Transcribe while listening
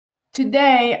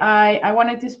Today, I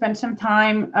wanted to spend some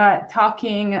time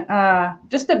talking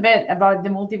just a bit about the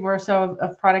multiverse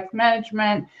of product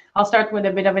management. I'll start with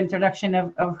a bit of introduction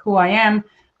of who I am,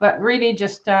 but really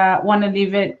just want to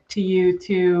leave it to you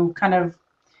to kind of,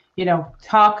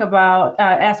 talk about,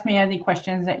 ask me any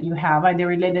questions that you have, either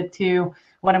related to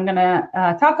what I'm going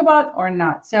to talk about or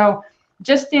not. So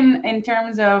just in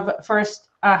terms of first,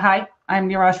 hi, I'm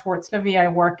Liraz Shwartz. I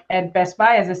work at Best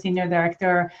Buy as a senior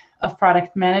director of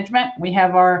product management. We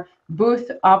have our booth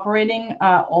operating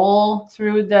all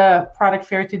through the product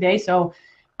fair today. So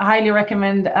I highly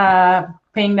recommend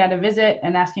paying that a visit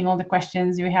and asking all the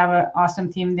questions. We have an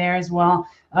awesome team there as well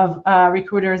of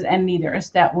recruiters and leaders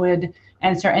that would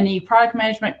answer any product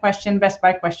management question, Best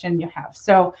Buy question you have.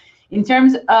 So in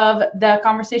terms of the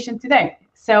conversation today,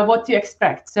 so what to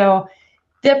expect. So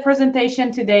the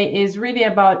presentation today is really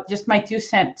about just my 2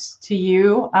 cents to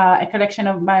you, a collection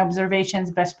of my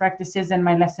observations, best practices, and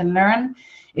my lesson learned.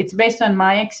 It's based on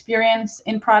my experience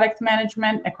in product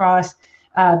management across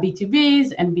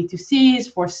B2Bs and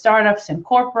B2Cs for startups and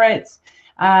corporates.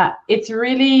 It's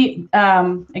really,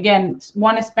 again,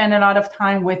 want to spend a lot of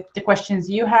time with the questions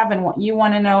you have and what you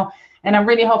want to know. And I'm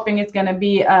really hoping it's going to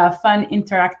be a fun,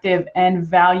 interactive, and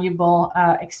valuable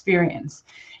experience.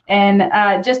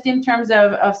 And just in terms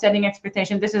of setting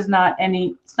expectation, this is not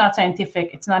it's not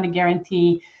scientific. It's not a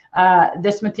guarantee.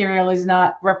 This material is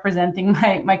not representing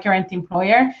my current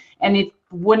employer, and it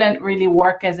wouldn't really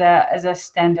work as a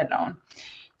standalone.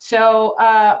 So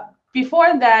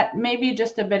before that, maybe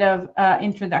just a bit of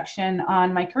introduction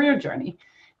on my career journey.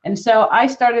 And so I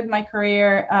started my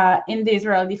career in the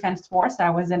Israeli Defense Force. I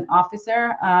was an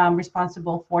officer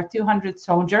responsible for 200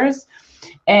 soldiers.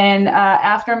 And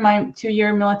after my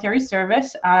 2-year military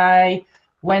service, I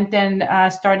went and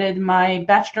started my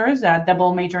bachelor's,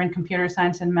 double major in computer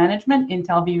science and management in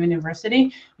Tel Aviv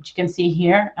University, which you can see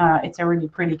here. It's a really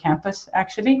pretty campus,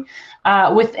 actually.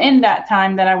 Within that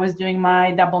time that I was doing my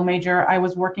double major, I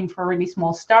was working for really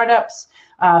small startups,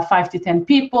 5 to 10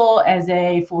 people as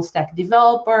a full stack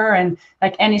developer. And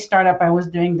like any startup, I was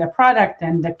doing the product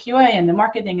and the QA and the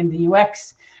marketing and the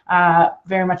UX.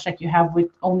 Very much like you have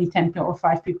with only 10 or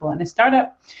 5 people in a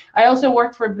startup. I also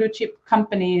worked for blue chip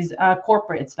companies,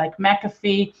 corporates like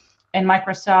McAfee and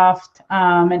Microsoft,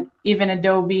 and even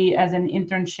Adobe as an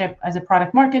internship as a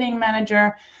product marketing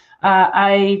manager.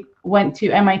 I went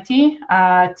to MIT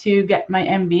to get my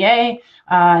MBA.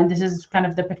 And this is kind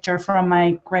of the picture from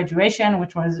my graduation,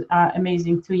 which was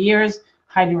amazing 2 years.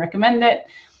 Highly recommend it.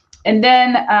 And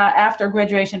then after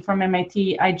graduation from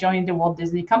MIT, I joined the Walt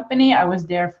Disney Company. I was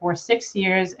there for 6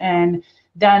 years and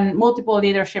done multiple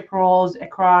leadership roles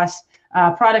across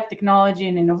product technology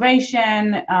and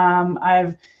innovation.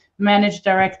 I've managed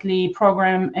directly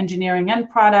program engineering and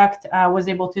product. Was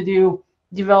able to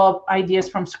develop ideas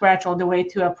from scratch all the way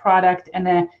to a product and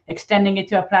then extending it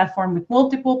to a platform with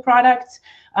multiple products,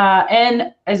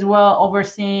 and as well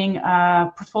overseeing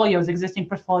existing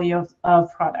portfolios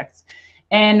of products.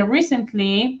 And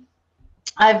recently,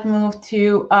 I've moved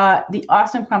to the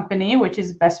awesome company, which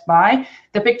is Best Buy.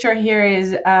 The picture here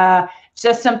is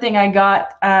just something I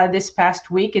got this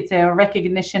past week. It's a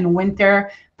recognition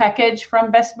winter package from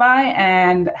Best Buy,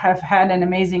 and have had an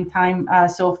amazing time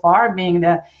so far, being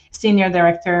the Senior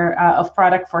Director of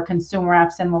Product for Consumer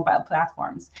Apps and Mobile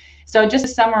Platforms. So just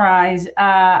to summarize,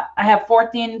 I have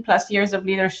 14 plus years of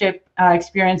leadership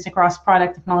experience across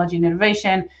product technology and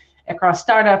innovation, across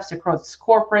startups, across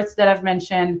corporates that I've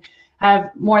mentioned. Have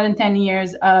more than 10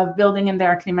 years of building and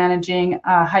directly managing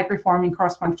high-performing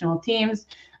cross-functional teams,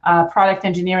 product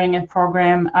engineering and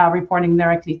program reporting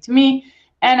directly to me.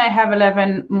 And I have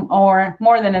 11 or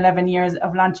more than 11 years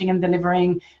of launching and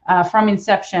delivering from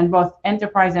inception, both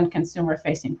enterprise and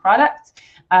consumer-facing products.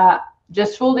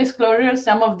 Just full disclosure,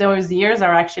 some of those years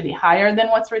are actually higher than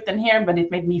what's written here, but it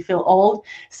made me feel old.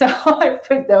 So I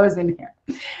put those in here.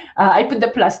 I put the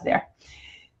plus there.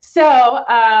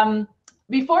 So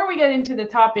before we get into the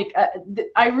topic,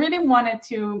 I really wanted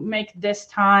to make this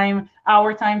time,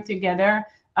 our time together,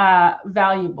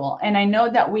 valuable. And I know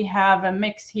that we have a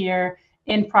mix here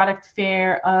in product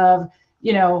fair of,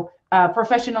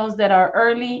 professionals that are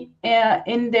early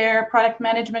in their product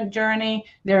management journey,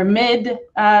 they're mid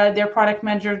their product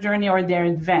manager journey, or they're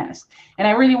advanced. And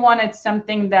I really wanted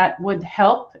something that would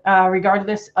help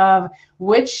regardless of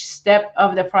which step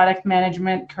of the product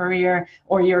management career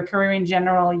or your career in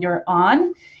general you're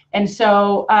on. And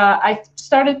so I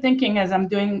started thinking, as I'm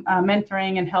doing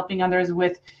mentoring and helping others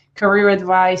with career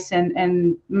advice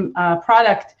and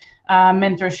product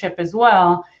mentorship as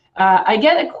well, I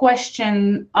get a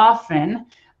question often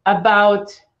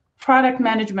about product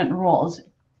management roles.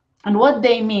 and what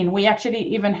they mean. We actually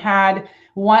even had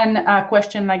one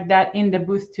question like that in the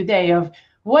booth today of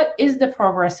what is the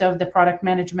progress of the product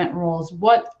management roles?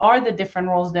 What are the different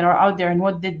roles that are out there and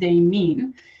what did they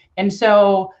mean? And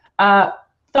so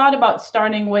thought about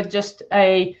starting with just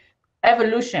a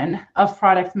evolution of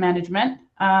product management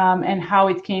and how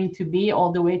it came to be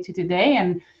all the way to today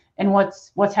and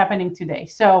what's happening today.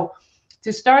 So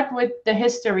to start with the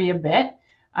history a bit,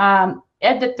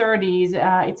 at the 30s,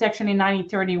 it's actually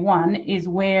 1931 is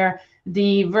where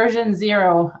the version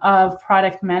 0 of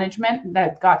product management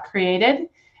that got created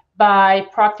by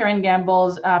Procter &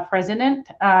 Gamble's president.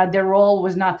 The role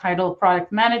was not titled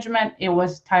product management, it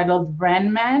was titled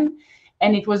brand man,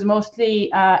 and it was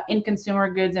mostly in consumer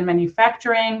goods and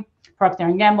manufacturing,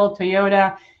 Procter & Gamble,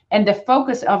 Toyota, and the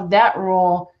focus of that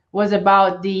role was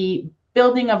about the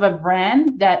building of a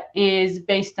brand that is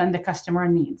based on the customer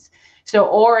needs. So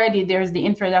already there's the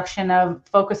introduction of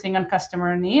focusing on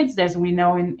customer needs, as we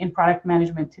know in product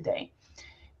management today.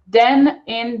 Then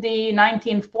in the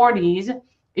 1940s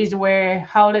is where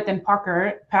Hewlett and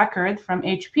Packard from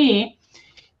HP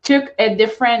took a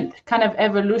different kind of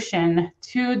evolution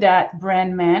to that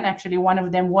brand man. Actually, one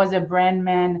of them was a brand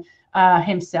man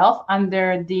himself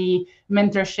under the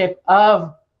mentorship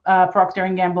of Procter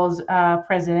 & Gamble's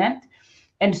president.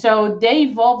 And so they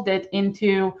evolved it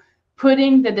into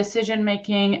putting the decision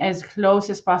making as close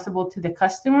as possible to the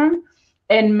customer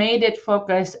and made it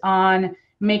focus on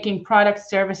making products,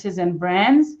 services, and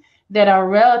brands that are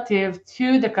relative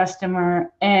to the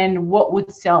customer and what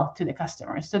would sell to the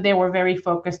customer. So they were very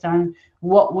focused on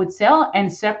what would sell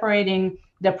and separating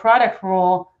the product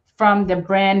role from the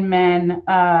brand man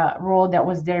role that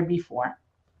was there before.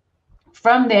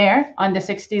 From there, on the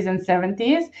 60s and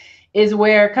 70s, is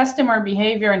where customer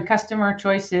behavior and customer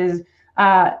choices,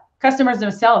 customers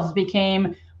themselves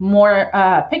became more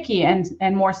picky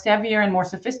and more savvier and more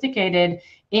sophisticated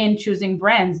in choosing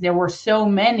brands. There were so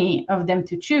many of them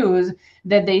to choose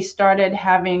that they started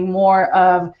having more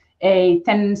of a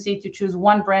tendency to choose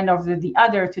one brand over the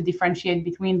other to differentiate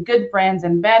between good brands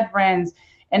and bad brands.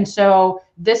 And so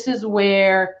this is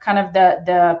where kind of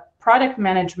the product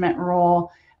management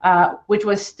role, which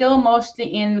was still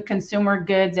mostly in consumer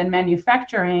goods and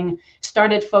manufacturing,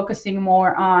 started focusing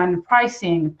more on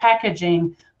pricing,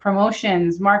 packaging,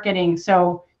 promotions, marketing.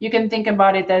 So you can think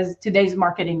about it as today's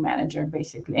marketing manager,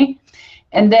 basically.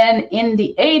 And then in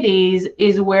the 80s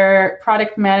is where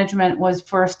product management was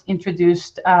first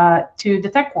introduced to the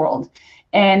tech world.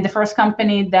 And the first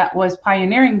company that was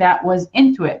pioneering that was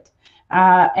Intuit.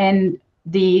 And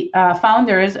the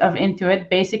founders of Intuit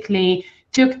basically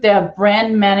took the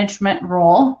brand management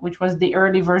role, which was the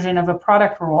early version of a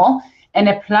product role, and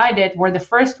applied it, were the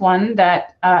first one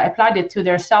that applied it to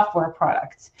their software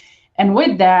products. And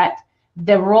with that,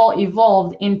 the role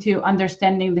evolved into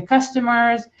understanding the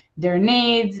customers, their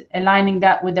needs, aligning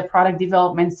that with the product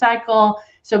development cycle.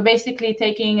 So basically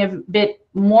taking a bit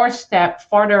more step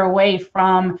farther away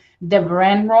from the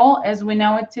brand role as we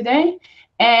know it today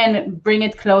and bring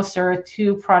it closer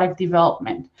to product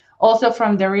development. Also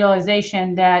from the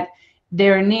realization that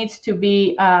there needs to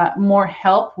be more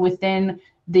help within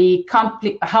the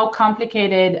how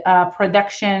complicated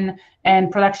production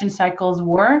and production cycles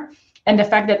were, and the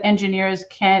fact that engineers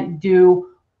can't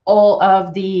do all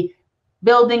of the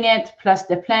building it, plus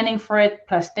the planning for it,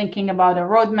 plus thinking about a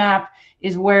roadmap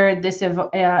is where this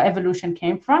evolution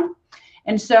came from.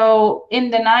 And so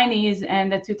in the 90s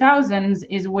and the 2000s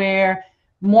is where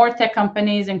more tech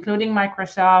companies, including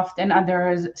Microsoft and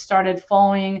others, started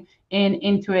following in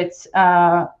Intuit's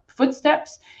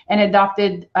footsteps and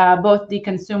adopted both the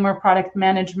consumer product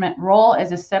management role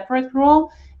as a separate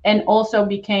role and also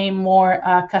became more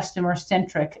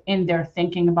customer-centric in their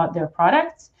thinking about their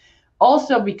products.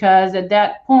 Also because at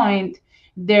that point,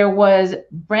 there was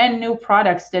brand new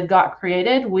products that got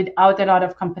created without a lot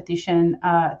of competition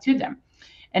to them.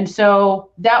 And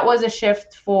so that was a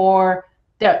shift for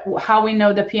how we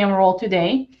know the PM role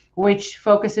today, which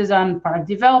focuses on product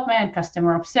development,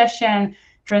 customer obsession,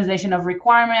 translation of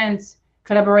requirements,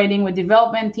 collaborating with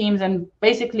development teams, and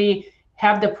basically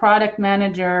have the product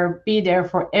manager be there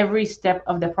for every step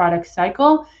of the product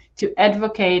cycle to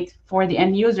advocate for the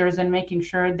end users and making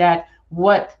sure that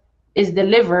what is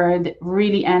delivered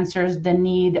really answers the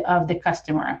need of the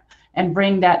customer and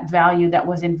bring that value that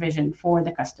was envisioned for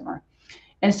the customer.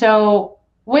 And so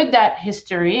with that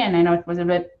history, and I know it was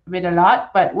a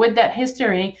lot, but with that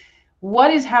history,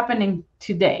 what is happening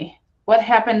today? What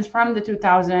happens from the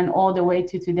 2000 all the way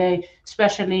to today,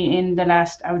 especially in the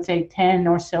last, I would say, 10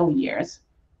 or so years?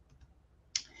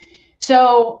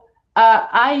 So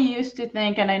I used to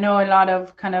think, and I know a lot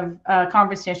of kind of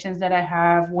conversations that I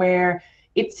have where,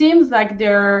 it seems like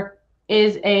there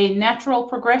is a natural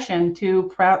progression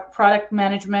to product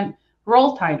management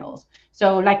role titles.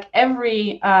 So like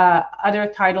every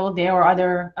other title there or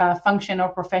other function or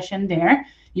profession there,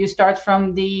 you start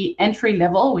from the entry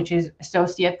level, which is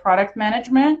associate product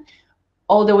management,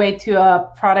 all the way to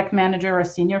a product manager or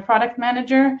senior product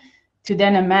manager, to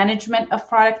then a management of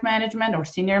product management or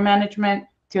senior management,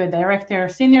 to a director,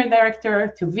 senior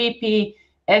director, to VP,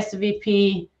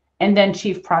 SVP, and then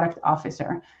chief product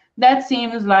officer. That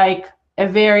seems like a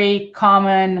very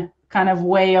common kind of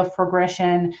way of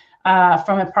progression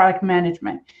from a product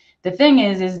management. The thing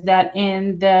is that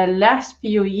in the last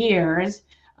few years,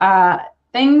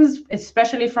 things,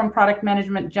 especially from product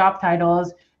management job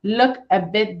titles, look a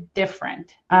bit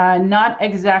different, not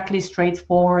exactly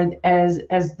straightforward as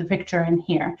the picture in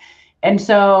here. And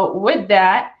so with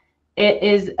that, it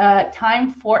is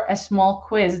time for a small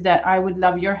quiz that I would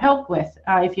love your help with,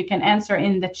 if you can answer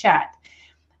in the chat.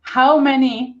 How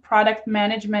many product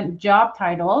management job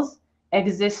titles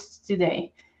exist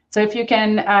today? So if you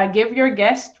can give your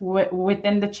guess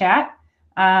within the chat,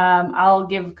 I'll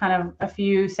give kind of a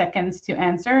few seconds to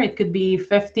answer. It could be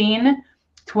 15,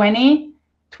 20,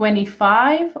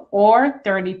 25, or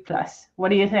 30 plus. What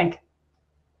do you think?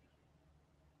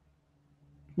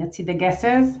 Let's see the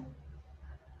guesses.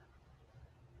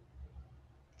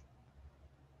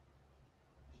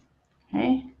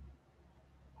 Okay.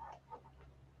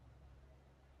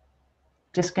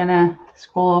 Just gonna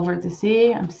scroll over to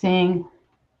see. I'm seeing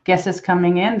guesses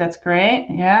coming in. That's great.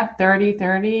 Yeah, 30,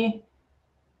 30.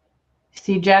 I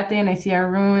see Jatin, I see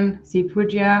Arun, I see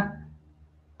Pooja.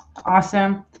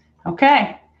 Awesome.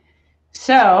 Okay.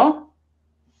 So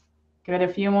give it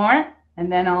a few more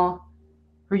and then I'll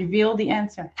reveal the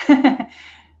answer.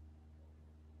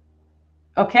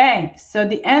 Okay, so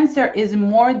the answer is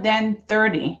more than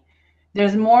 30.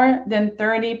 There's more than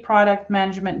 30 product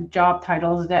management job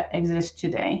titles that exist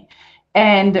today.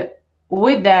 And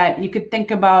with that, you could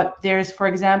think about, there's, for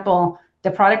example,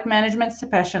 the product management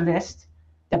specialist,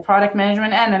 the product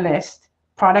management analyst,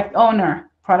 product owner,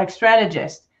 product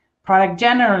strategist, product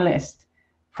generalist,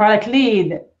 product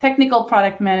lead, technical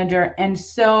product manager, and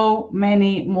so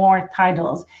many more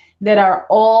titles that are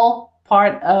all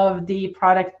part of the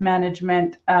product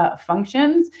management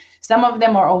functions. Some of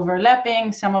them are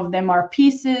overlapping, some of them are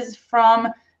pieces from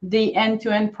the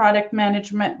end-to-end product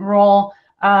management role.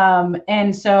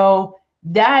 And so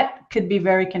that could be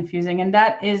very confusing. And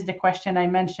that is the question I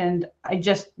mentioned. I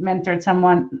just mentored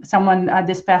someone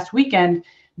this past weekend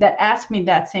that asked me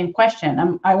that same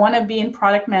question. I want to be in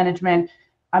product management.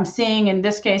 I'm seeing, in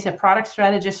this case, a product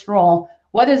strategist role.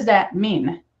 What does that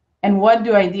mean? And what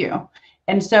do I do?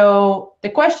 And so the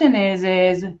question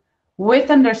is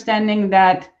with understanding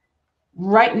that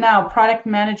right now, product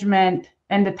management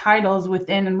and the titles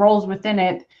within and roles within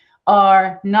it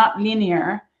are not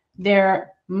linear.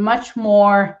 They're much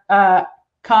more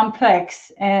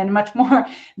complex and much more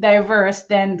diverse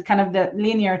than kind of the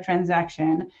linear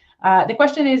transaction. The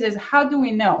question is how do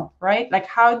we know, right? Like,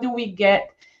 how do we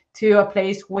get to a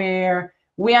place where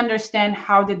we understand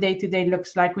how the day-to-day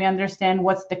looks like, we understand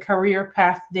what's the career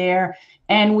path there,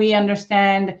 and we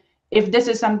understand if this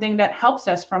is something that helps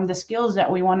us from the skills that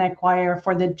we want to acquire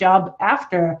for the job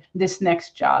after this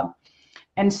next job.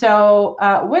 And so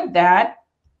with that,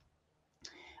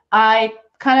 I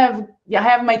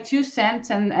have my 2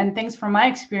 cents and things from my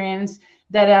experience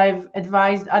that I've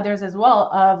advised others as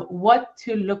well of what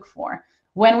to look for.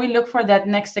 When we look for that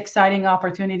next exciting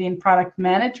opportunity in product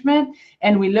management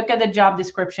and we look at the job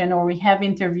description or we have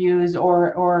interviews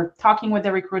or talking with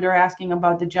the recruiter asking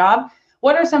about the job,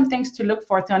 what are some things to look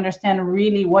for to understand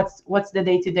really what's the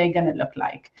day-to-day going to look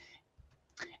like?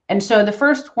 And so the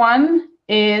first one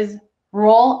is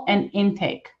role and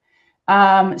intake.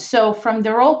 So from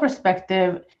the role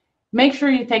perspective, make sure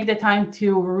you take the time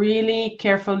to really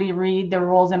carefully read the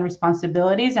roles and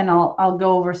responsibilities, and I'll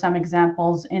go over some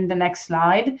examples in the next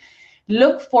slide.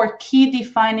 Look for key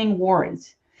defining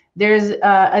words. There's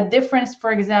a difference,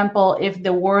 for example, if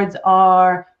the words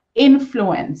are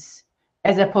influence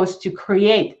as opposed to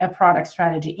create a product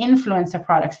strategy, influence a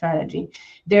product strategy.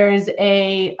 There's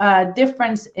a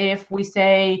difference if we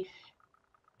say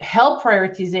help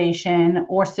prioritization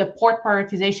or support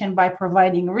prioritization by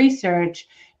providing research,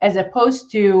 as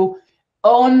opposed to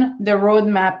own the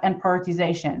roadmap and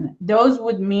prioritization. Those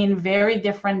would mean very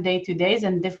different day-to-days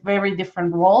and very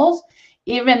different roles,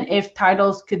 even if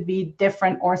titles could be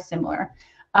different or similar.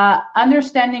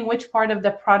 Understanding which part of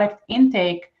the product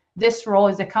intake this role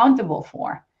is accountable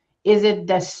for. Is it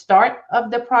the start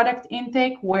of the product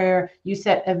intake where you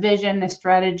set a vision, a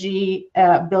strategy,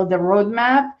 build a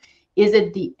roadmap? Is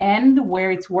it the end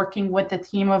where it's working with a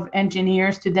team of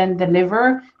engineers to then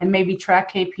deliver and maybe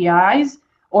track KPIs?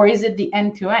 Or is it the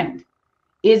end to end?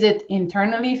 Is it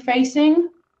internally facing?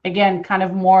 Again, kind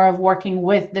of more of working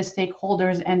with the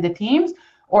stakeholders and the teams,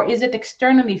 or is it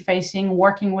externally facing,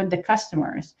 working with the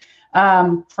customers?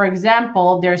 For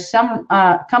example, there's some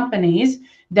companies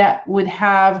that would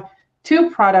have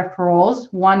two product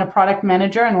roles, one a product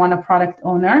manager and one a product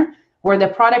owner, where the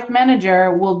product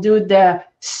manager will do the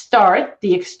start,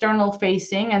 the external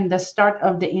facing, and the start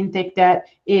of the intake that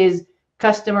is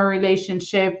customer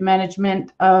relationship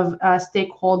management of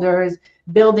stakeholders,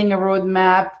 building a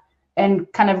roadmap,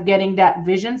 and kind of getting that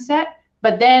vision set.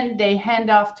 But then they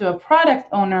hand off to a product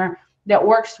owner that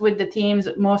works with the teams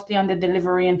mostly on the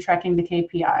delivery and tracking the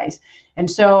KPIs. And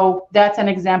so that's an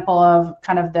example of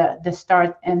kind of the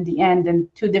start and the end, and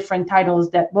two different titles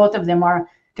that both of them are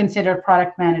considered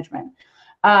product management.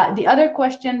 The other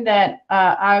question that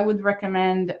I would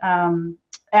recommend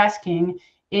asking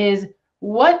is,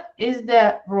 what is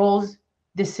the role's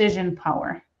decision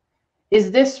power? Is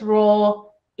this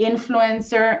role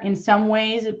influencer in some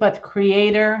ways, but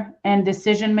creator and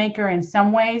decision maker in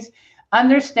some ways?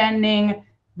 Understanding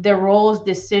the role's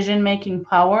decision-making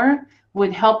power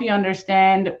would help you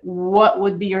understand what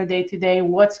would be your day-to-day,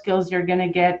 what skills you're going to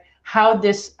get, how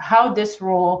this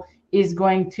role is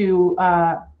going to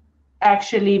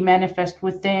actually manifest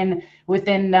within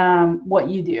what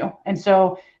you do. And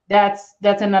so that's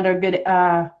another good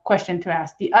question to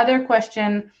ask. The other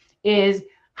question is,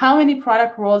 how many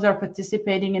product roles are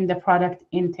participating in the product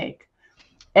intake?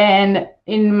 And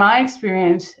in my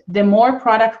experience, the more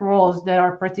product roles that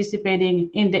are participating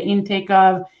in the intake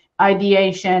of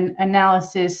ideation,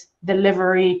 analysis,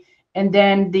 delivery, and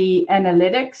then the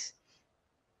analytics,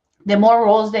 the more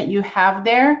roles that you have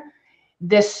there,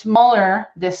 the smaller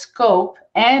the scope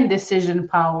and decision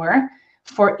power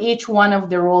for each one of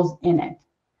the roles in it.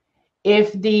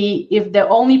 If the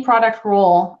only product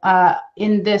role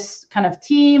in this kind of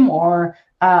team or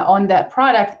on that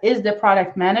product is the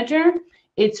product manager,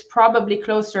 it's probably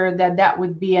closer that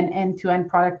would be an end-to-end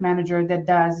product manager that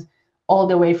does all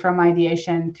the way from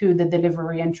ideation to the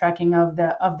delivery and tracking of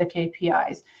the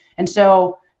KPIs. And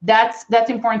so that's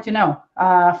important to know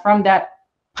from that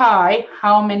pie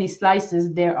how many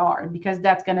slices there are, because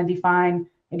that's going to define,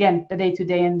 again, the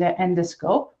day-to-day and the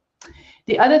scope.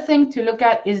 The other thing to look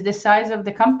at is the size of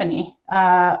the company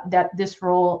that this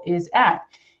role is at.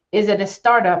 Is it a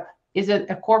startup? Is it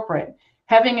a corporate?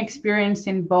 Having experience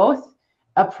in both,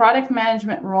 a product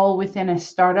management role within a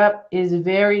startup is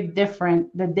very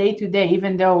different. The day-to-day,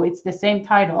 even though it's the same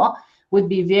title, would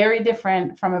be very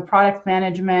different from a product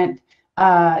management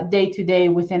day-to-day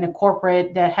within a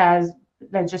corporate that has,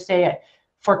 let's just say,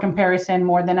 for comparison,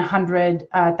 more than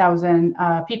 100,000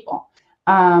 people.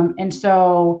 And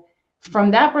so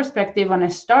from that perspective, on a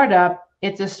startup,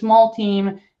 it's a small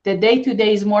team. The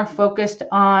day-to-day is more focused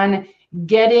on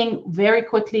very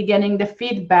quickly getting the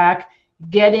feedback,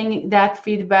 getting that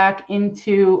feedback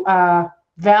into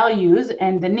values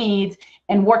and the needs,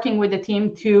 and working with the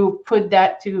team to put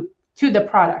that to the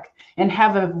product and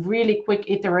have a really quick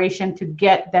iteration to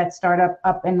get that startup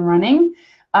up and running.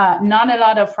 Not a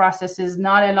lot of processes,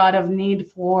 not a lot of need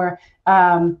for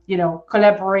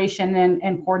collaboration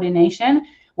and coordination.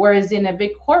 Whereas in a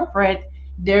big corporate,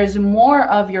 there's more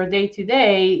of your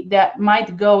day-to-day that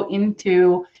might go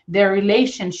into the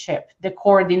relationship, the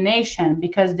coordination,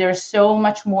 because there's so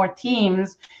much more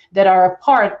teams that are a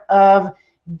part of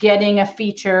getting a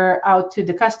feature out to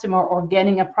the customer or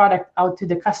getting a product out to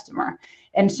the customer.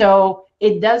 And so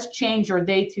it does change your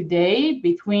day-to-day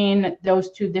between those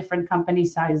two different company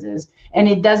sizes. And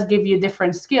it does give you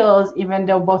different skills, even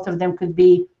though both of them could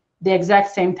be the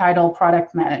exact same title,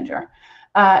 product manager.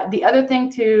 The other thing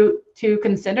to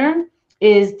consider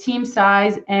is team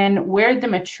size and where the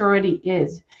maturity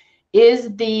is.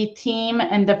 Is the team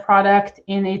and the product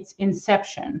in its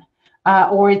inception,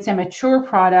 or it's a mature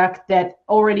product that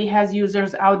already has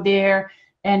users out there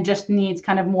and just needs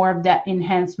kind of more of that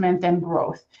enhancement and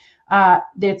growth?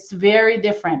 It's very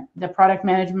different, the product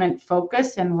management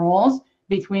focus and roles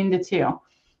between the two.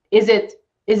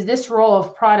 Is this role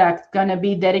of product going to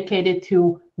be dedicated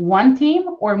to one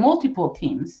team or multiple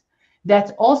teams?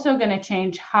 That's also going to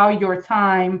change how your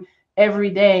time every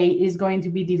day is going to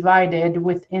be divided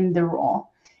within the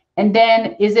role. And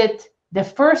then, is it the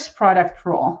first product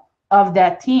role of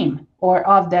that team or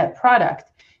of that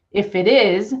product? If it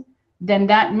is, then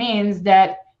that means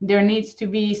that there needs to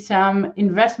be some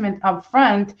investment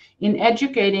upfront in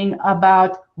educating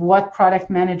about what product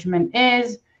management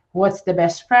is, what's the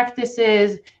best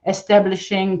practices,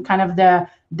 establishing kind of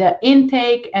the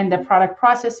intake and the product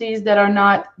processes that are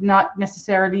not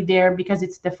necessarily there because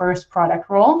it's the first product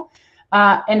role,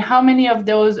 and how many of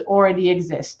those already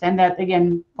exist. And that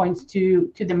again points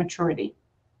to the maturity.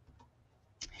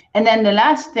 And then the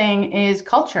last thing is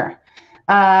culture.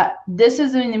 This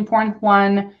is an important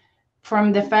one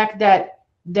from the fact that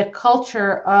the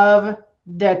culture of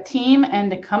the team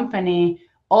and the company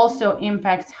also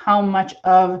impacts how much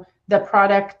of the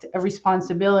product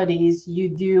responsibilities you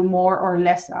do more or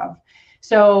less of.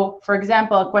 So, for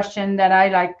example, a question that I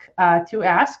like to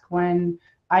ask when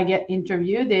I get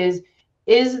interviewed is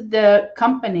the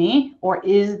company or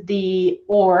is the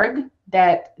org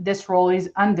that this role is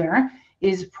under,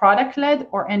 is product-led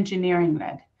or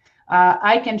engineering-led?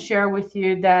 I can share with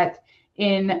you that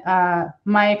in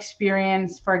my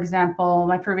experience, for example,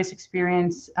 my previous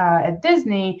experience at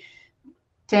Disney,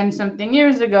 10-something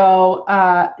years ago,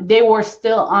 they were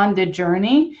still on the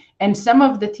journey. And some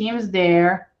of the teams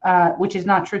there, which is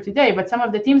not true today, but some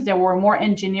of the teams there were more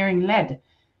engineering-led.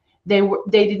 They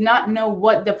did not know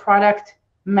what the product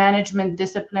management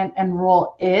discipline and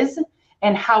role is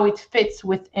and how it fits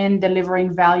within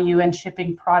delivering value and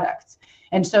shipping products.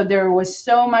 And so there was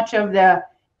so much of the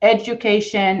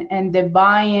education and the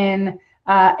buy-in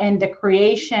and the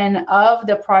creation of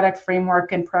the product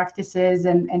framework and practices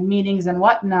and meetings and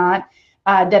whatnot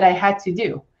that I had to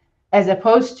do, as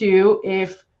opposed to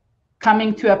if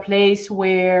coming to a place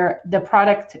where the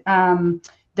product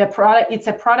it's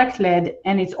a product led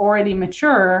and it's already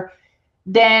mature,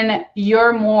 then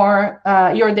your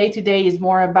day-to-day is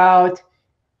more about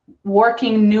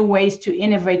working new ways to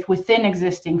innovate within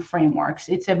existing frameworks.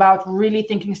 It's about really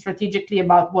thinking strategically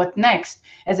about what next,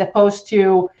 as opposed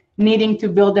to needing to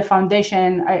build a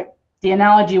foundation. The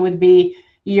analogy would be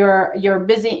you're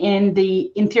busy in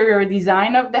the interior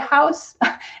design of the house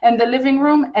and the living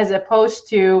room, as opposed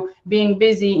to being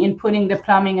busy in putting the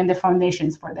plumbing and the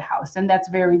foundations for the house, and that's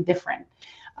very different.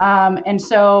 And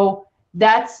so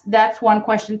that's one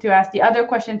question to ask. The other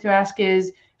question to ask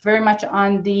is very much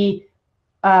on the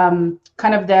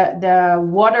kind of the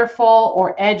waterfall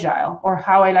or agile, or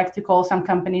how I like to call some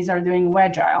companies are doing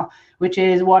Wedgile, which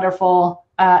is waterfall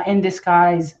in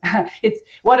disguise. It's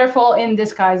waterfall in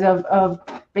disguise of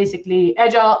basically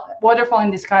agile, waterfall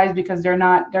in disguise, because they're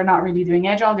not really doing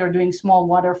agile, they're doing small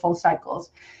waterfall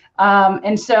cycles.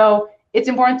 And so it's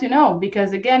important to know,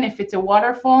 because again, if it's a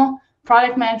waterfall,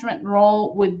 product management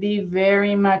role would be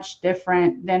very much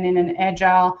different than in an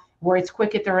agile, where it's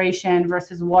quick iteration,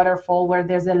 versus waterfall, where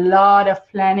there's a lot of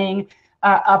planning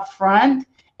up front,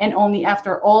 and only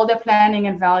after all the planning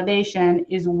and validation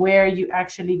is where you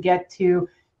actually get to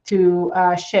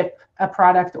ship a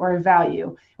product or a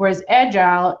value. Whereas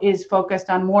agile is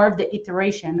focused on more of the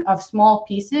iteration of small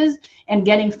pieces and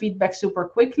getting feedback super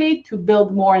quickly to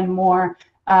build more and more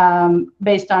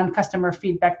based on customer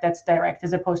feedback that's direct,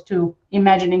 as opposed to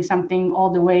imagining something all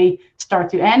the way start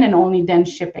to end and only then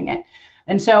shipping it.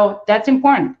 And so that's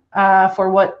important for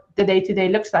what the day-to-day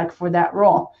looks like for that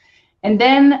role. And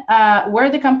then where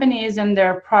the company is in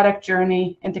their product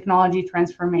journey and technology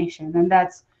transformation. And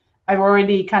that's, I've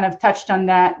already kind of touched on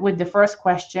that with the first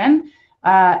question.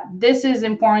 This is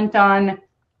important on,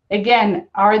 again,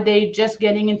 are they just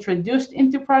getting introduced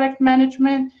into product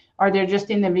management? Are they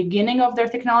just in the beginning of their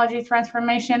technology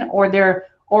transformation, or they're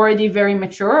already very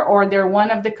mature, or they're one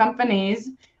of the companies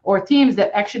or teams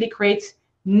that actually creates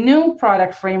new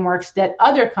product frameworks that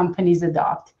other companies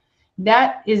adopt?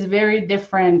 That is very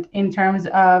different in terms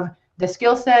of the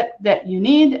skill set that you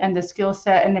need and the skill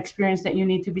set and experience that you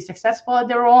need to be successful at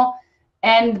the role,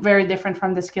 and very different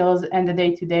from the skills and the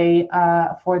day-to-day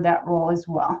for that role as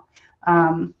well.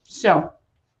 So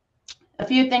a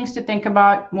few things to think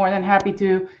about. More than happy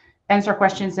to answer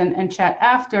questions and chat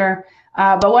after,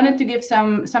 but wanted to give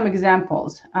some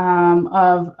examples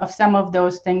of some of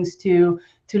those things to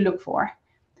look for.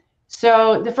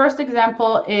 So the first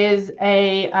example is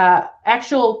a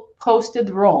actual posted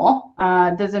role,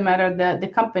 doesn't matter the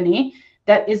company,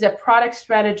 that is a product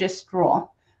strategist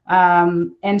role.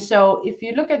 And so if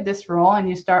you look at this role and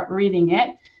you start reading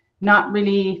it, not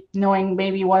really knowing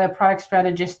maybe what a product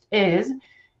strategist is,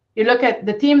 you look at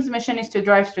the team's mission is to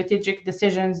drive strategic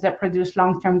decisions that produce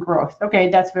long-term growth. Okay,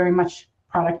 that's very much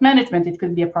product management. It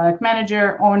could be a product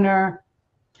manager, owner,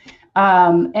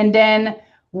 and then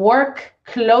work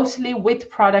closely with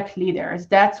product leaders.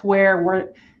 That's where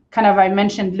we're kind of, I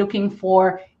mentioned, looking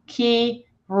for key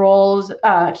roles,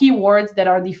 keywords that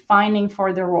are defining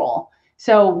for the role.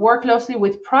 So work closely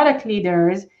with product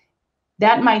leaders.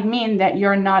 That might mean that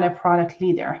you're not a product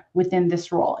leader within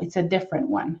this role. It's a different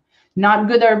one. Not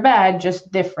good or bad,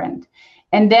 just different.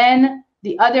 And then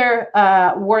the other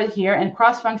word here, and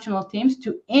cross-functional teams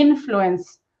to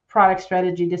influence product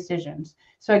strategy decisions.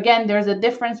 So again, there's a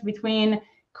difference between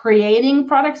creating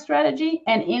product strategy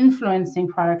and influencing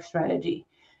product strategy.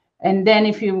 And then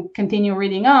if you continue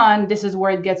reading on, this is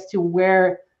where it gets to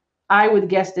where I would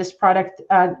guess this product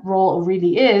role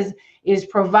really is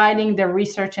providing the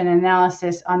research and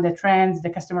analysis on the trends, the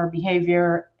customer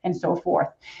behavior, and so forth.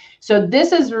 So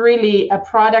this is really a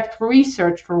product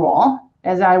research role,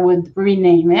 as I would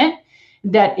rename it,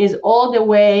 that is all the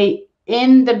way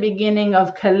in the beginning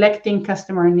of collecting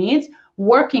customer needs,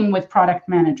 working with product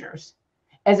managers,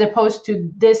 as opposed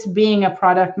to this being a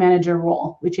product manager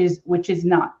role, which is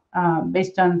not,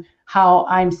 based on how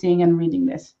I'm seeing and reading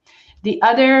this. The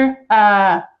other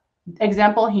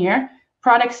example here,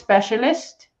 product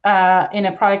specialist in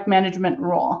a product management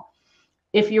role.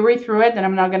 If you read through it, and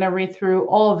I'm not going to read through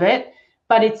all of it,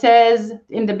 but it says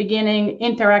in the beginning,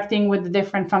 interacting with the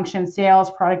different functions,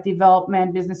 sales, product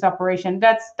development, business operation.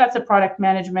 That's a product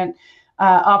management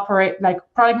product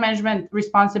management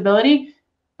responsibility,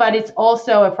 but it's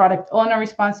also a product owner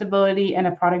responsibility and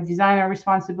a product designer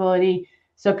responsibility.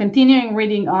 So continuing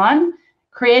reading on,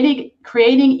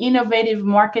 creating innovative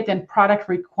market and product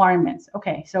requirements.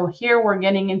 Okay, so here we're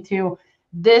getting into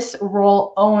this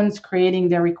role owns creating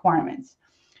the requirements.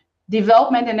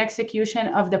 Development and execution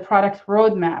of the product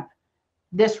roadmap.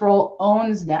 This role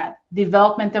owns that.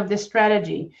 Development of the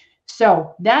strategy.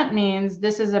 So that means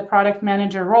this is a product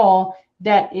manager role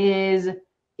that is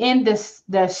in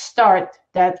the start,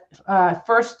 that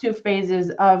first two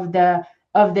phases of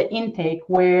the intake,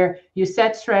 where you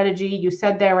set strategy, you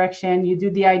set direction, you do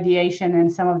the ideation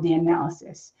and some of the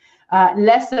analysis.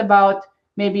 Less about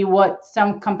maybe what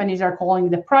some companies are calling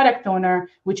the product owner,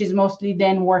 which is mostly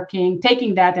then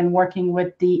taking that and working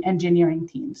with the engineering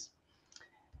teams.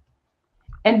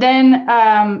 And then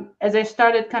as I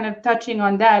started kind of touching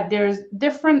on that, there's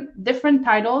different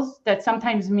titles that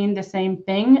sometimes mean the same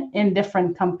thing in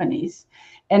different companies.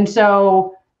 And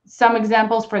so some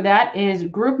examples for that is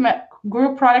group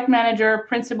product manager,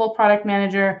 principal product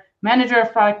manager, manager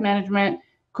of product management,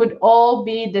 could all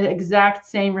be the exact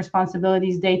same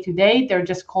responsibilities day to day. They're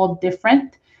just called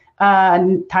different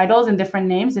titles and different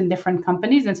names in different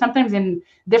companies, and sometimes in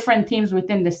different teams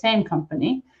within the same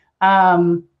company.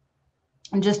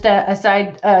 Just a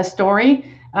side story,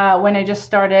 when I just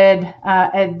started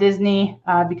at Disney,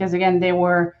 because again, they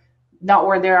were not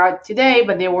where they're at today,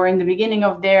 but they were in the beginning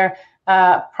of their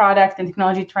product and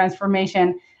technology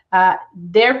transformation.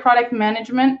 Their product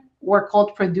management were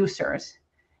called producers.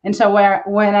 And so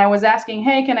when I was asking,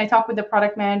 hey, can I talk with the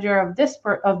product manager of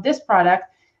this product,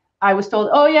 I was told,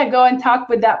 oh yeah, go and talk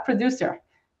with that producer.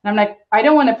 And I'm like, I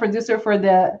don't want a producer for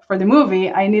the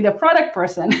movie. I need a product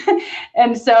person.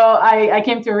 And so I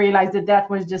came to realize that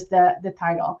was just the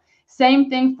title. Same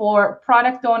thing for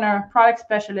product owner, product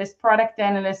specialist, product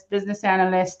analyst, business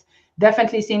analyst.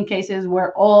 Definitely seen cases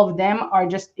where all of them are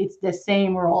just, it's the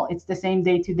same role. It's the same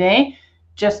day to day,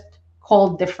 just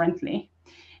called differently.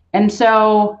 And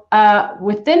so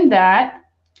within that,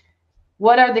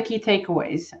 what are the key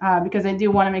takeaways? Because I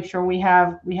do want to make sure we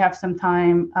have some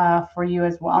time for you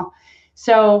as well.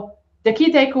 So the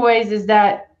key takeaways is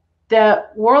that the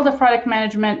world of product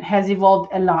management has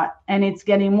evolved a lot, and it's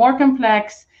getting more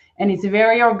complex, and it's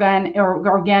very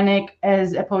organic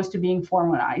as opposed to being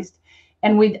formalized.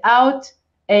 And without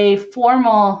a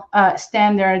formal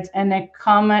standards and a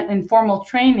common and formal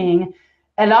training,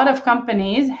 a lot of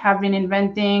companies have been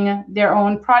inventing their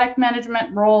own product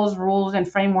management roles, rules, and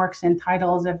frameworks and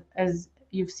titles, as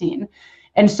you've seen.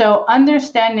 And so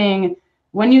understanding,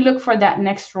 when you look for that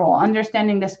next role,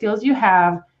 understanding the skills you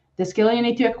have, the skill you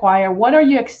need to acquire, what are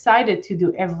you excited to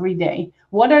do every day?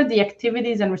 What are the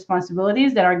activities and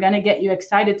responsibilities that are going to get you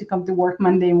excited to come to work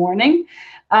Monday morning,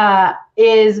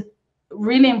 is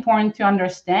really important to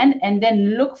understand, and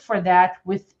then look for that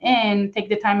within, take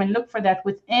the time and look for that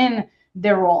within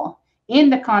the role, in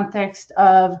the context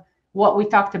of what we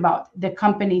talked about, the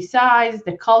company size,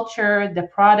 the culture, the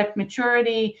product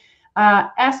maturity,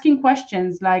 asking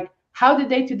questions like how the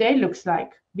day-to-day looks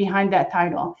like behind that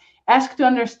title. Ask to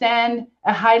understand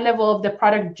a high level of the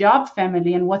product job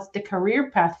family and what's the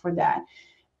career path for that.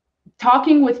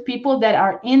 Talking with people that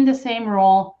are in the same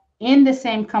role, in the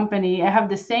same company, have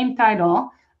the same title,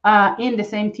 in the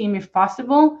same team if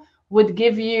possible, would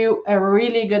give you a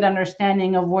really good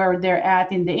understanding of where they're at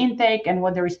in the intake and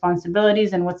what their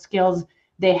responsibilities and what skills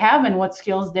they have and what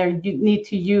skills they need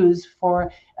to use for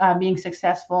being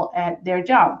successful at their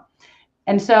job.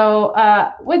 And so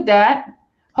with that,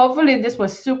 hopefully this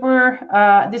was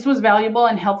this was valuable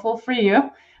and helpful for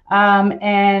you.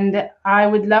 And I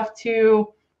would love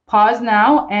to pause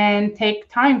now and take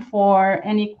time for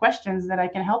any questions that I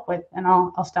can help with, and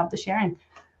I'll stop the sharing.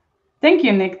 Thank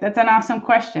you, Nick. That's an awesome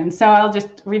question. So I'll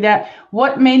just read that.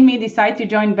 What made me decide to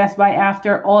join Best Buy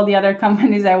after all the other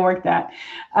companies I worked at?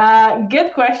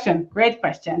 Good question. Great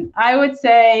question. I would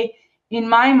say, in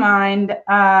my mind,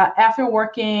 after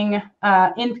working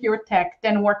in pure tech,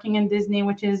 then working in Disney,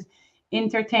 which is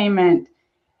entertainment,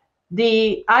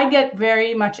 I get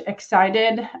very much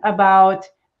excited about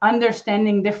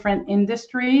understanding different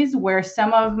industries where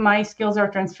some of my skills are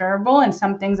transferable and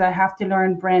some things I have to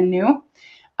learn brand new.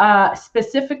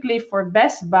 Specifically for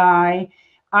Best Buy,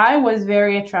 I was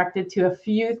very attracted to a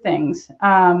few things.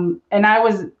 And I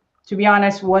was, to be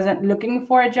honest, wasn't looking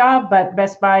for a job, but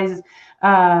Best Buy's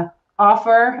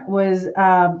offer was,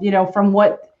 from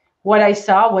what I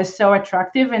saw, was so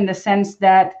attractive in the sense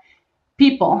that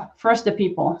first the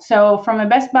people. So from a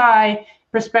Best Buy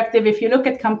perspective, if you look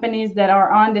at companies that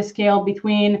are on the scale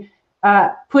between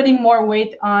putting more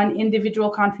weight on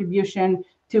individual contribution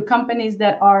to companies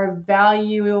that are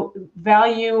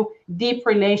value deep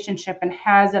relationship and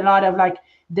has a lot of like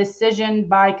decision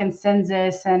by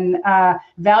consensus and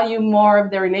value more of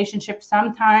the relationship,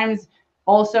 sometimes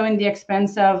also in the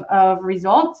expense of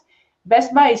results.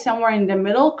 Best Buy is somewhere in the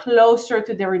middle, closer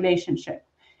to the relationship.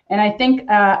 And I think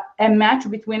a match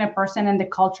between a person and the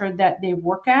culture that they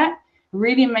work at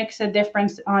really makes a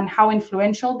difference on how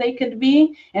influential they could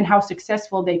be and how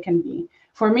successful they can be.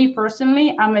 For me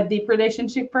personally, I'm a deep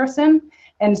relationship person.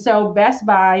 And so Best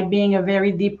Buy, being a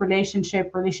very deep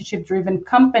relationship-driven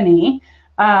company,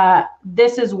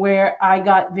 this is where I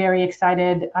got very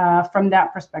excited from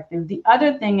that perspective. The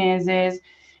other thing is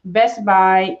Best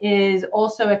Buy is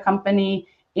also a company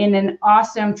in an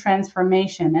awesome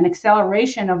transformation, an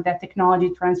acceleration of that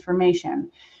technology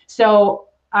transformation. So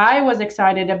I was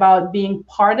excited about being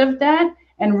part of that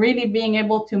and really being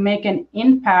able to make an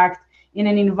impact in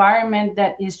an environment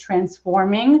that is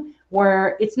transforming,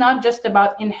 where it's not just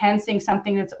about enhancing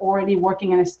something that's already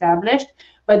working and established,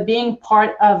 but being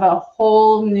part of a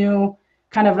whole new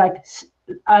kind of like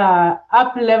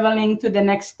up-leveling to the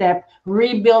next step,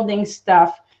 rebuilding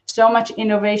stuff, so much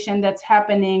innovation that's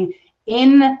happening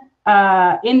in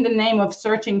the name of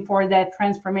searching for that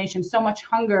transformation, so much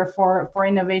hunger for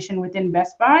innovation within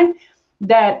Best Buy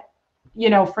that,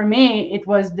 for me, it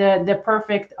was the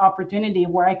perfect opportunity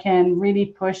where I can really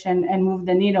push and move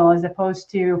the needle, as opposed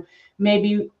to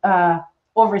maybe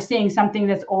overseeing something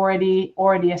that's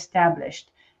already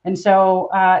established. And so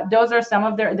those are some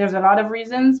of there's a lot of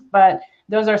reasons, but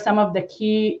those are some of the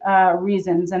key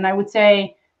reasons. And I would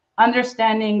say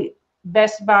understanding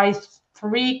Best Buy's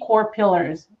 3 core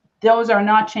pillars, those are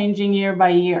not changing year by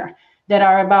year, that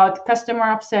are about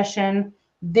customer obsession,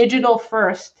 digital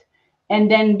first, and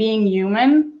then being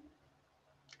human.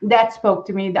 That spoke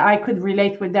to me, that I could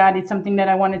relate with that. It's something that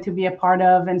I wanted to be a part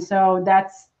of. And so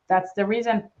that's the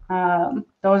reason.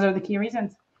 Those are the key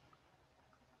reasons.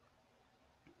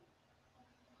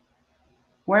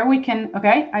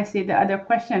 Okay, I see the other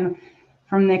question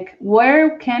from Nick.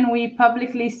 Where can we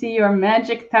publicly see your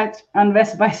magic touch on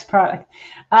Best Buy's product?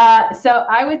 So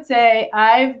I would say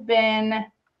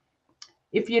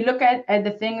if you look at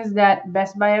the things that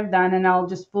Best Buy have done, and I'll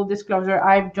just full disclosure,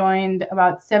 I've joined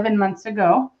about 7 months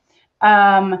ago.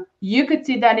 You could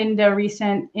see that in the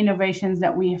recent innovations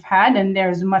that we've had, and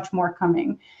there's much more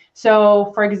coming.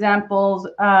 So for example,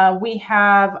 we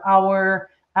have our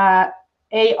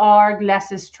AR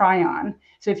glasses try on.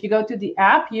 So if you go to the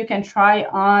app, you can try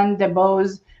on the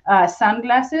Bose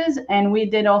sunglasses. And we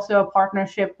did also a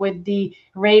partnership with the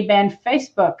Ray-Ban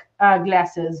Facebook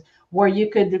glasses, where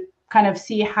you could kind of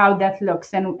see how that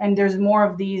looks. And there's more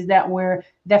of these that we're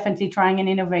definitely trying and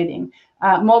innovating.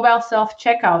 Mobile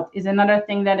self-checkout is another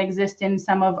thing that exists in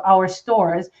some of our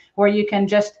stores, where you can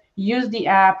just use the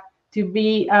app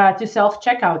to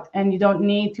self-checkout, and you don't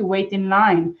need to wait in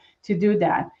line to do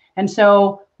that. And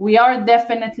so we are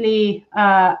definitely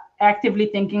actively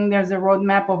thinking there's a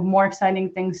roadmap of more exciting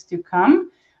things to come.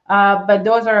 But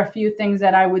those are a few things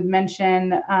that I would mention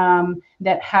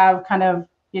that have kind of,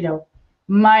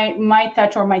 my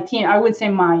touch, or my team, I would say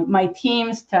my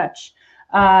team's touch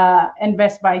and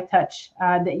Best Buy touch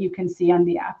that you can see on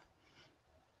the app.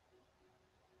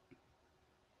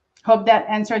 Hope that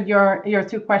answered your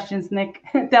 2 questions, Nick.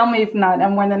 Tell me if not.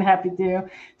 I'm more than happy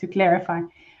to clarify.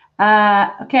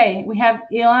 Okay, we have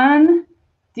Ilan.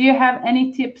 Do you have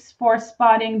any tips for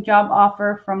spotting job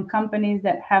offer from companies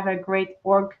that have a great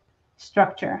org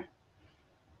structure?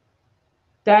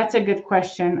 That's a good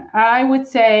question. I would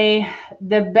say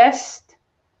the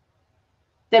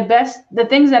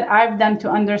things that I've done to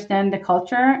understand the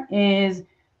culture is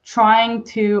trying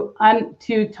to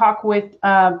talk with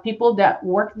people that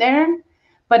work there,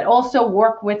 but also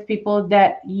work with people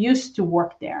that used to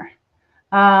work there.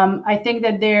 I think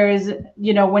that there's,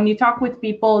 when you talk with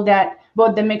people that,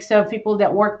 both the mix of people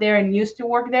that work there and used to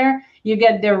work there, you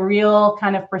get the real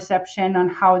kind of perception on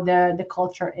how the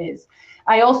culture is.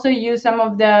 I also use some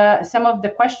of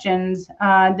the questions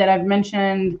that I've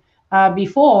mentioned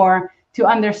before to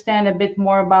understand a bit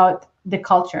more about the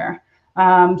culture.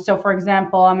 So, for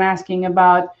example, I'm asking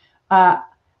about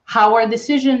how are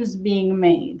decisions being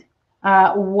made,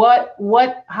 what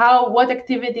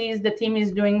activities the team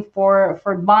is doing for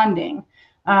bonding,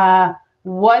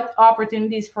 what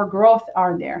opportunities for growth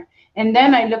are there. And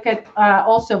then I look at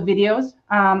also videos.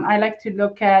 I like to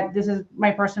look at, this is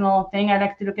my personal thing, I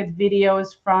like to look at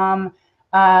videos from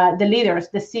the leaders,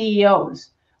 the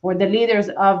CEOs, or the leaders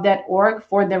of that org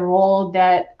for the role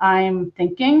that I'm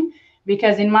thinking.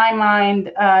 Because in my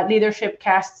mind, leadership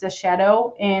casts a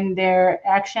shadow in their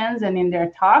actions and in their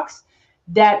talks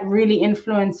that really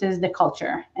influences the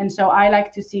culture. And so I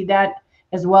like to see that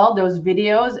as well, those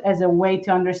videos, as a way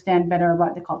to understand better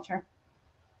about the culture.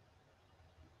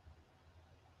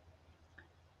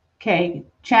 Okay,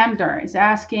 Chandler is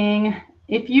asking,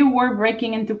 if you were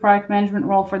breaking into product management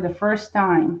role for the first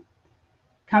time,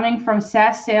 coming from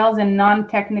SaaS sales and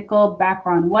non-technical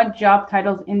background, what job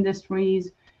titles,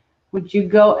 industries would you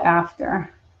go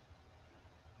after?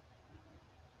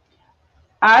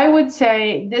 I would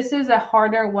say this is a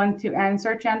harder one to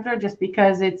answer, Chandler, just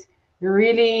because it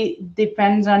really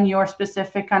depends on your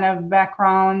specific kind of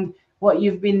background, what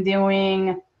you've been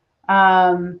doing.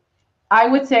 I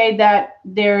would say that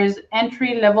there's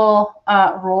entry-level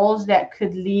roles that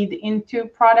could lead into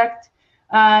product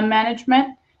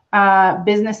management.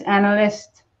 Business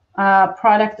analyst,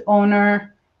 product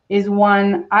owner is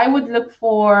one. I would look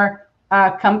for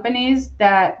companies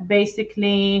that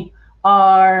basically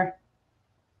are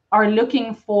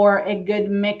looking for a good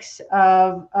mix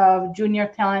of junior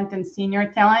talent and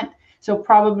senior talent. So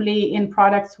probably in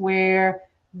products where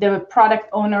the product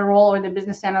owner role or the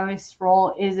business analyst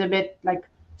role is a bit like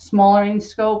smaller in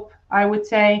scope, I would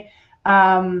say.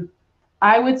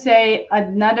 I would say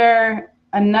another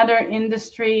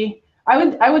industry,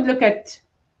 I would look at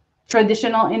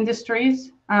traditional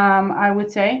industries. I would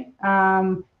say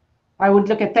I would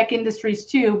look at tech industries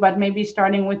too, but maybe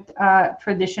starting with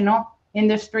traditional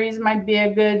industries might be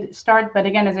a good start. But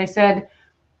again, as I said,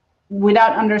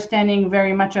 without understanding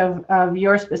very much of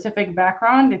your specific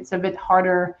background, it's a bit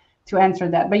harder to answer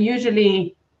that. But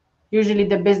usually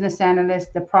the business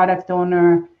analyst, the product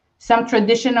owner, some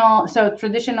traditional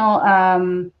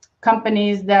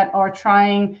companies that are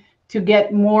trying to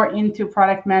get more into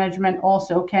product management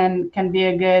also can be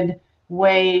a good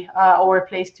way or a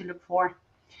place to look for.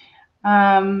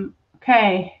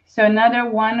 Okay, so another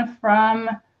one from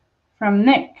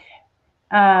Nick.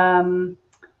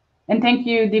 And thank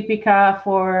you, Deepika,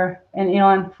 and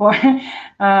Elon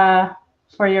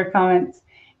for your comments.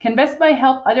 Can Best Buy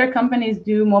help other companies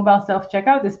do mobile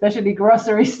self-checkout, especially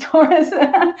grocery stores?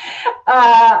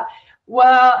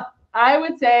 Well, I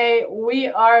would say we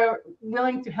are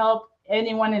willing to help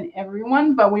anyone and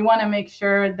everyone, but we want to make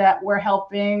sure that we're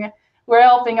helping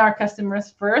our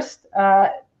customers first.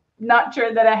 Not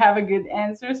sure that I have a good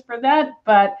answers for that,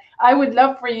 but I would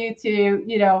love for you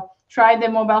to, try the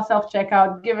mobile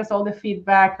self-checkout, give us all the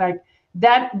feedback. Like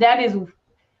that is,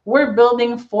 we're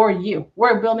building for you.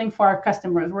 We're building for our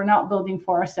customers. We're not building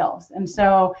for ourselves. And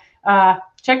so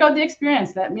check out the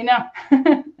experience. Let me know.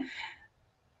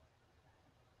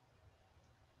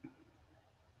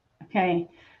 Okay.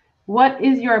 What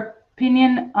is your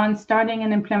opinion on starting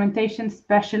an implementation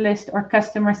specialist or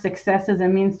customer success as a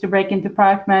means to break into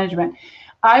product management?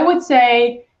 I would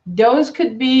say those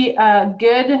could be a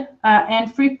good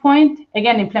entry point.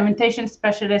 Again, implementation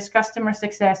specialist, customer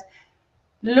success.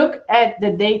 Look at the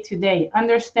day-to-day.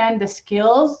 Understand the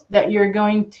skills that you're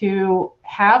going to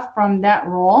have from that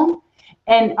role.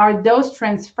 And are those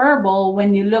transferable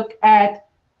when you look at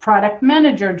product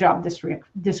manager job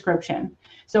description?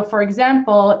 So for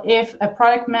example, if a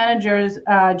product manager's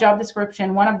job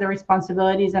description, one of the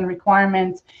responsibilities and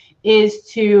requirements is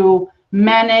to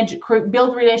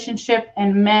build relationship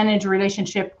and manage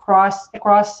relationship across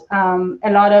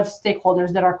a lot of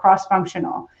stakeholders that are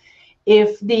cross-functional.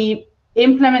 If the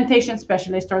implementation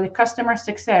specialist or the customer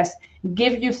success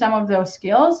give you some of those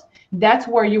skills, that's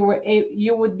where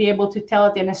you would be able to tell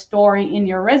it in a story in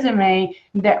your resume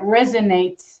that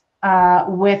resonates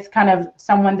with kind of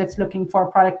someone that's looking for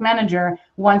a product manager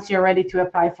once you're ready to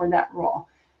apply for that role.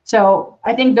 So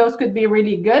I think those could be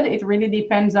really good. It really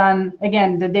depends on,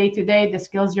 again, the day-to-day, the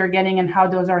skills you're getting, and how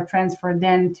those are transferred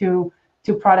then to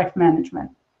to product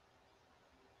management.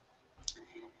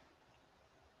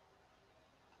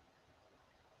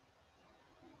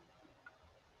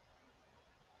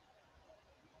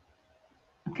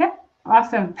 Okay,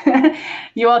 awesome.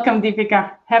 You're welcome,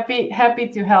 Deepika. Happy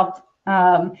to help.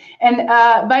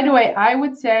 By the way, I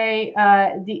would say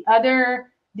the other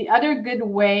good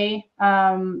way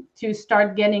to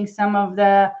start getting some of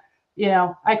the,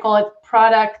 I call it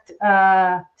product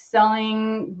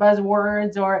selling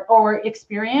buzzwords or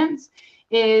experience,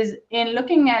 is in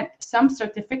looking at some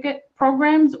certificate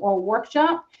programs or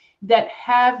workshop that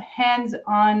have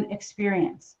hands-on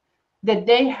experience, that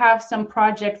they have some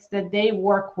projects that they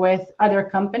work with other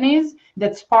companies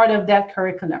that's part of that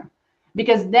curriculum.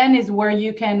 Because then is where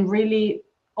you can really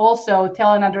also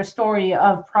tell another story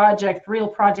of real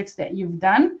projects that you've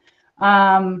done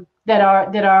that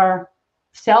are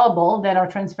sellable, that are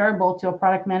transferable to a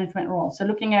product management role. So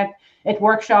looking at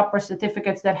workshop or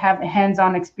certificates that have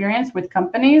hands-on experience with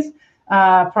companies,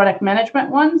 product management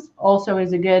ones also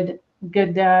is a good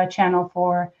channel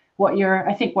for what you're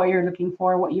looking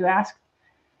for, what you asked.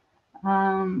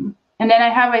 And then I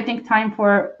have, I think, time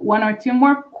for one or two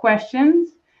more questions.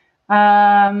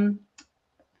 Virat,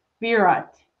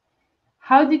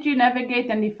 how did you navigate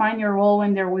and define your role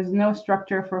when there was no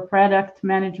structure for product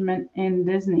management in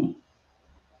Disney?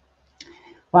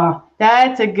 Wow,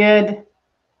 that's a good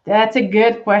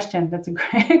question. That's a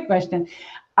great question.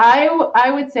 I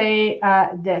would say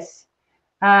this.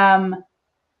 When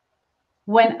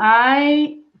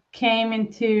I came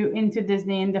into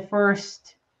Disney in the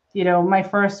first, my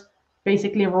first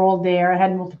basically role there, I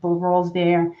had multiple roles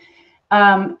there.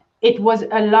 It was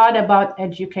a lot about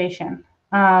education.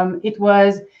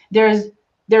 There's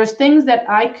things that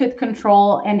I could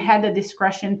control and had the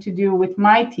discretion to do with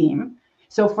my team.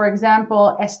 So for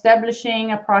example,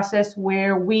 establishing a process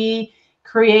where we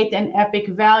create an epic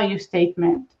value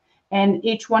statement. And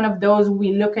each one of those,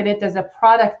 we look at it as a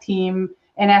product team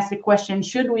and ask the question,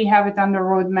 should we have it on the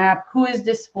roadmap? Who is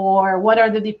this for? What are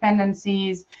the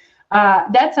dependencies?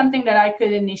 That's something that I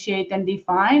could initiate and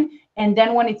define. And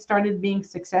then when it started being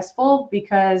successful,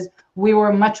 because we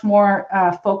were much more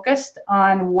focused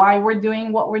on why we're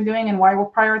doing what we're doing and why we're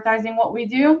prioritizing what we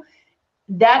do,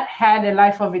 that had a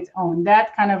life of its own.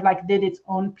 That kind of like did its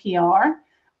own PR.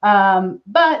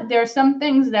 But there are some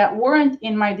things that weren't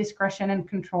in my discretion and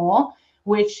control,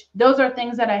 which those are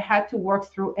things that I had to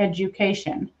work through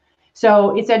education.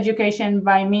 So it's education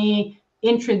by me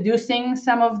introducing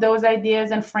some of those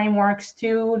ideas and frameworks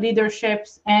to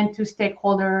leaderships and to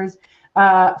stakeholders,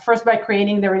 first by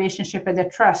creating the relationship and the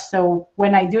trust. So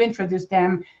when I do introduce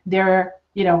them, they're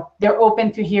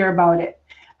open to hear about it.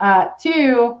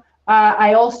 Two,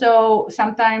 I also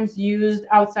sometimes used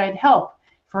outside help.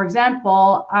 For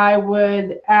example, I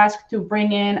would ask to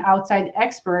bring in outside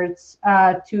experts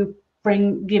to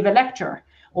give a lecture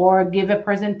or give a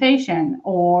presentation,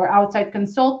 or outside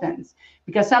consultants,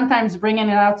 because sometimes bringing an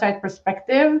outside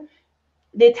perspective,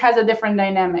 it has a different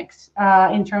dynamics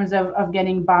in terms of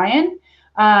getting buy-in.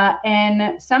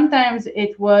 And sometimes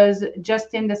it was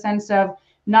just in the sense of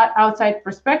not outside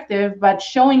perspective, but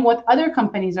showing what other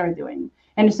companies are doing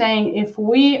and saying, if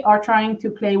we are trying to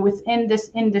play within this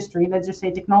industry, let's just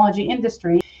say technology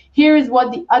industry, here is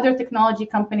what the other technology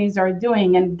companies are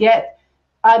doing, and get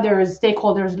others,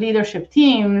 stakeholders, leadership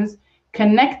teams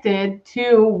connected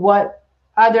to what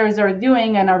others are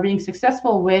doing and are being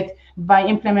successful with by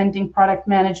implementing product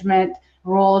management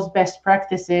roles, best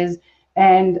practices.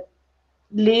 And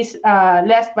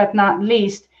last but not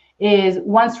least is,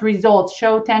 once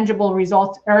show tangible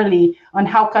results early on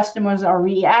how customers are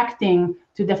reacting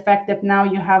to the fact that now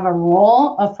you have a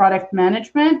role of product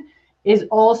management, is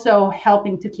also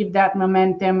helping to keep that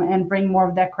momentum and bring more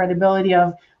of that credibility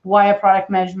of why a product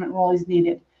management role is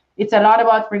needed. It's a lot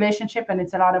about relationship, and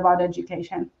it's a lot about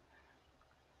education.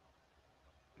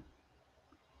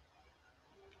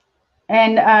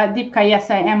 And Deepka, yes,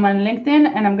 I am on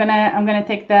LinkedIn, and I'm gonna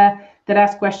take the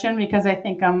last question because I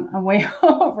think I'm way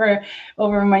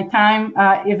over my time,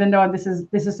 even though this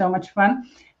is so much fun.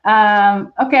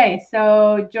 Okay,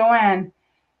 so Joanne.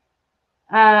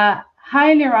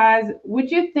 Hi, Liraz.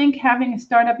 Would you think having a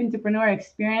startup entrepreneur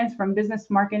experience from business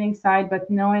marketing side but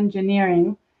no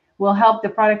engineering will help the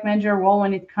product manager role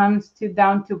when it comes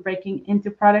down to breaking into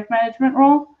product management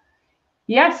role?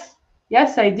 Yes,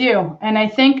 I do. And I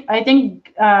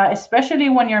think especially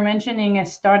when you're mentioning a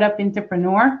startup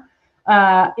entrepreneur,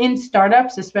 in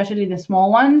startups, especially the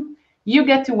small one, you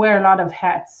get to wear a lot of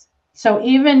hats. So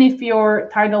even if your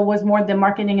title was more the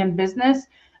marketing and business,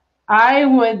 I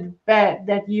would bet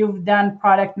that you've done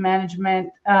product management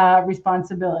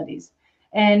responsibilities.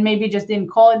 and maybe just didn't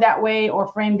call it that way or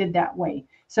framed it that way.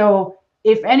 So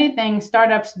if anything,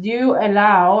 startups do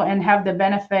allow and have the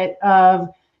benefit of,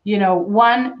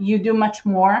 one, you do much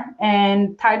more,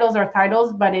 and titles are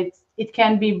titles, but it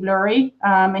can be blurry,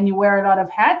 and you wear a lot of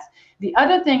hats. The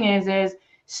other thing is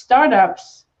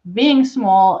startups being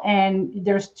small and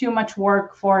there's too much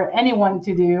work for anyone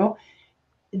to do,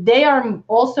 they are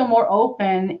also more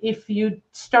open if you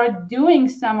start doing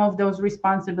some of those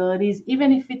responsibilities,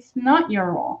 even if it's not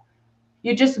your role.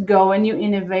 You just go and you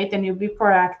innovate and you be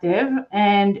proactive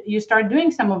and you start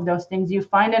doing some of those things. You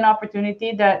find an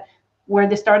opportunity that where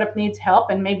the startup needs help,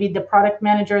 and maybe the product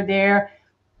manager there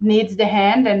needs the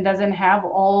hand and doesn't have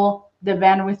all the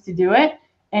bandwidth to do it,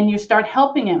 and you start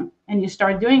helping him and you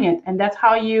start doing it. And that's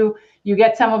how you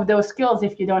get some of those skills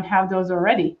if you don't have those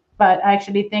already. But I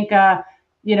actually think a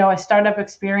startup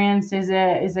experience is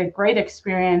a great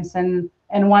experience, and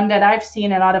one that I've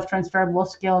seen a lot of transferable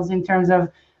skills in terms of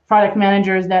product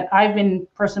managers that I've been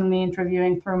personally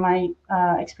interviewing through my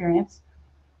experience.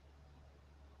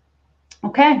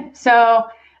 Okay, so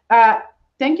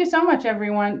thank you so much,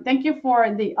 everyone. Thank you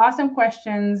for the awesome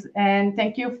questions, and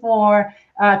thank you for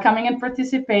coming and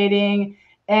participating.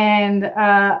 And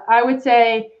I would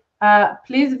say,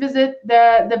 please visit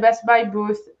the Best Buy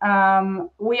booth.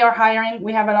 We are hiring.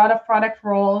 We have a lot of product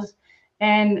roles.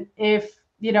 And if,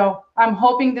 I'm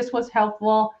hoping this was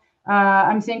helpful.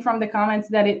 I'm seeing from the comments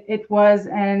that it was,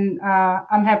 and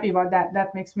I'm happy about that.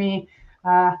 That makes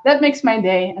my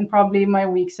day and probably my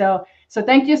week. So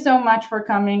thank you so much for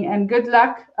coming, and good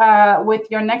luck with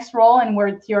your next role and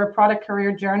with your product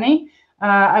career journey.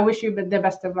 I wish you the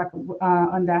best of luck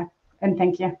on that, and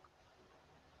thank you.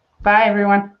 Bye,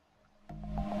 everyone.